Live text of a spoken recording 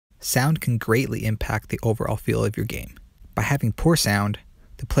Sound can greatly impact the overall feel of your game. By having poor sound,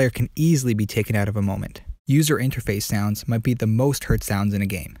 the player can easily be taken out of a moment. User interface sounds might be the most heard sounds in a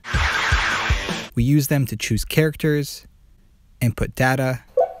game. We use them to choose characters, input data,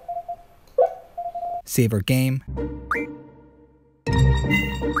 save our game,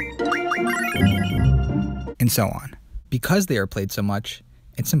 and so on. Because they are played so much,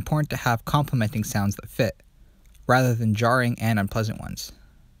 it's important to have complementing sounds that fit, rather than jarring and unpleasant ones.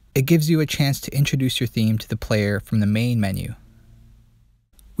 It gives you a chance to introduce your theme to the player from the main menu.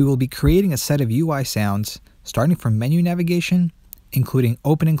 We will be creating a set of UI sounds starting from menu navigation, including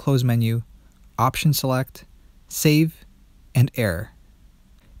open and close menu, option select, save, and error.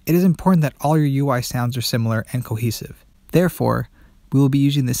 It is important that all your UI sounds are similar and cohesive. Therefore, we will be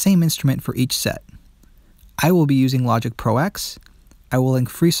using the same instrument for each set. I will be using Logic Pro X. I will link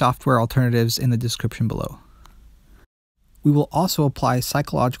free software alternatives in the description below. We will also apply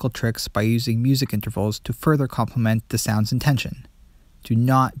psychological tricks by using music intervals to further complement the sound's intention. Do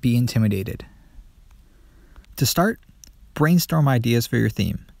not be intimidated. To start, brainstorm ideas for your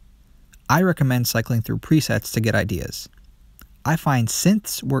theme. I recommend cycling through presets to get ideas. I find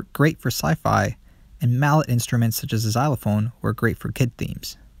synths work great for sci-fi, and mallet instruments such as a xylophone work great for kid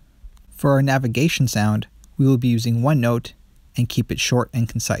themes. For our navigation sound, we will be using one note and keep it short and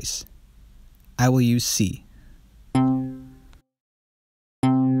concise. I will use C.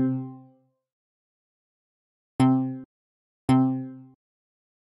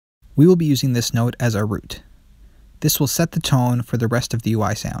 We will be using this note as our root. This will set the tone for the rest of the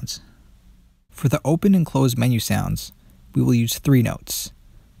UI sounds. For the open and close menu sounds, we will use 3 notes: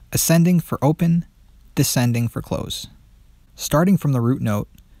 ascending for open, descending for close. Starting from the root note,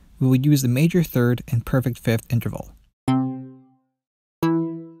 we will use the major third and perfect fifth interval.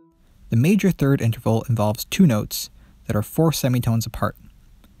 The major third interval involves 2 notes that are 4 semitones apart.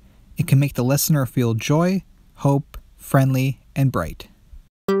 It can make the listener feel joy, hope, friendly, and bright.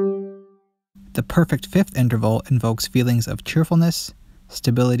 The perfect fifth interval invokes feelings of cheerfulness,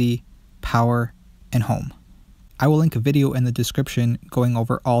 stability, power, and home. I will link a video in the description going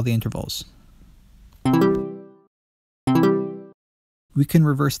over all the intervals. We can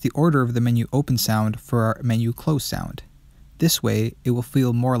reverse the order of the menu open sound for our menu close sound. This way, it will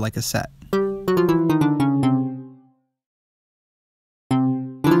feel more like a set.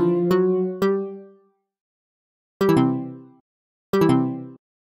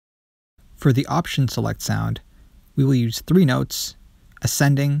 For the option select sound, we will use 3 notes,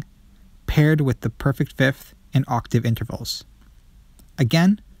 ascending, paired with the perfect fifth and octave intervals.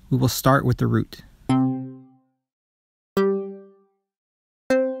 Again, we will start with the root.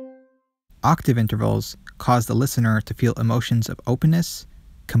 Octave intervals cause the listener to feel emotions of openness,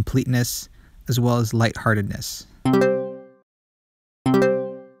 completeness, as well as lightheartedness.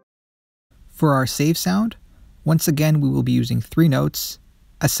 For our save sound, once again we will be using 3 notes,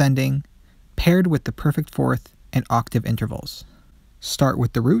 ascending, paired with the perfect fourth and octave intervals. Start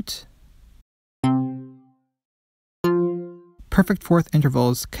with the root. Perfect fourth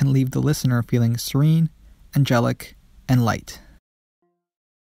intervals can leave the listener feeling serene, angelic, and light.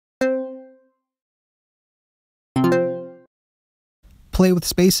 Play with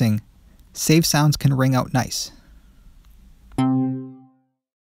spacing. Save sounds can ring out nice.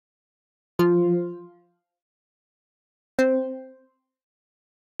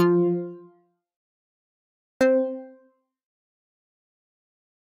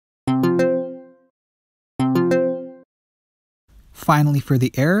 Finally, for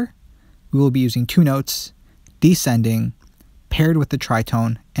the error, we will be using 2 notes, descending, paired with the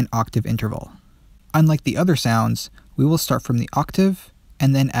tritone and octave interval. Unlike the other sounds, we will start from the octave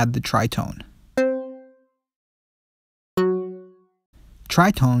and then add the tritone.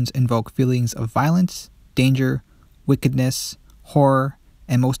 Tritones invoke feelings of violence, danger, wickedness, horror,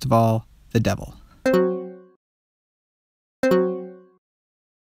 and most of all, the devil.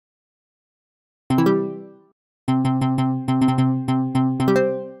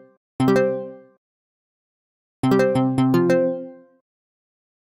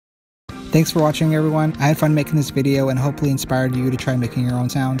 Thanks for watching, everyone. I had fun making this video and hopefully inspired you to try making your own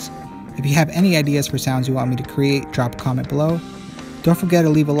sounds. If you have any ideas for sounds you want me to create, drop a comment below. Don't forget to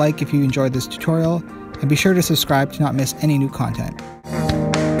leave a like if you enjoyed this tutorial, and be sure to subscribe to not miss any new content.